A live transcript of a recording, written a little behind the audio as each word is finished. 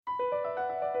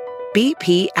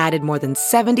BP added more than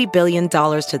 $70 billion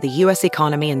to the U.S.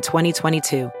 economy in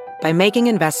 2022 by making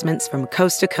investments from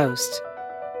coast to coast.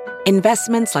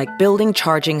 Investments like building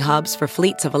charging hubs for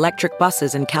fleets of electric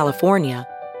buses in California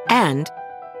and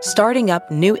starting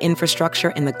up new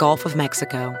infrastructure in the Gulf of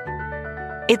Mexico.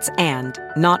 It's and,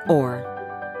 not or.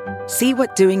 See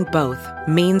what doing both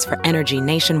means for energy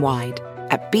nationwide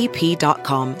at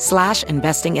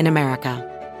bp.com/investing in America.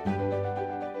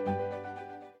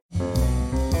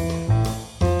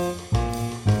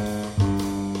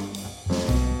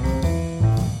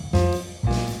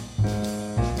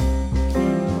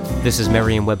 This is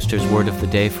Merriam-Webster's Word of the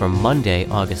Day from Monday,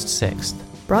 August 6th.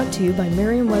 Brought to you by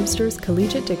Merriam-Webster's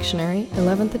Collegiate Dictionary,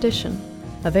 11th edition.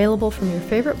 Available from your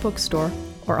favorite bookstore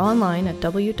or online at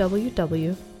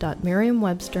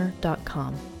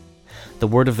www.merriam-webster.com. The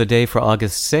word of the day for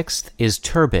August 6th is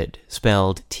turbid,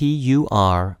 spelled Turbid.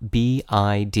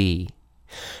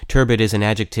 Turbid is an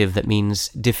adjective that means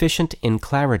deficient in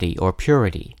clarity or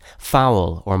purity,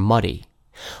 foul or muddy.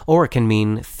 Or it can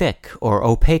mean thick or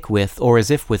opaque with or as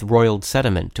if with roiled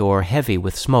sediment or heavy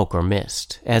with smoke or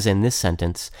mist, as in this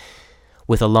sentence.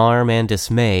 With alarm and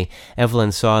dismay,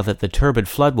 Evelyn saw that the turbid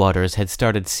floodwaters had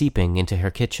started seeping into her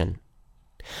kitchen.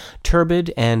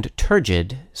 Turbid and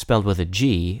turgid, spelled with a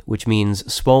G, which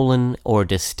means swollen or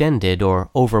distended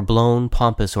or overblown,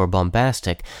 pompous or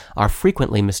bombastic, are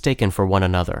frequently mistaken for one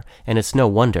another, and it's no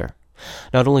wonder.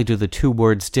 Not only do the two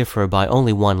words differ by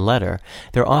only one letter,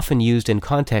 they're often used in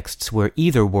contexts where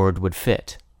either word would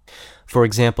fit. For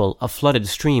example, a flooded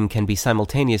stream can be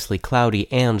simultaneously cloudy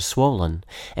and swollen,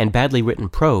 and badly written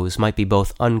prose might be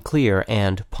both unclear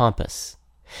and pompous.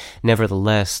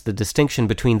 Nevertheless, the distinction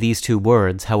between these two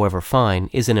words, however fine,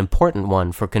 is an important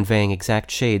one for conveying exact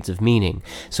shades of meaning,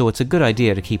 so it's a good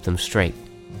idea to keep them straight.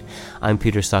 I'm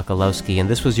Peter Sokolowski, and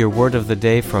this was your Word of the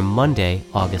Day from Monday,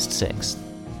 August 6th.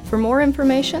 For more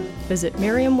information, visit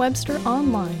Merriam-Webster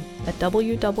online at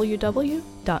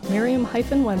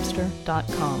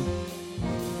www.merriam-webster.com.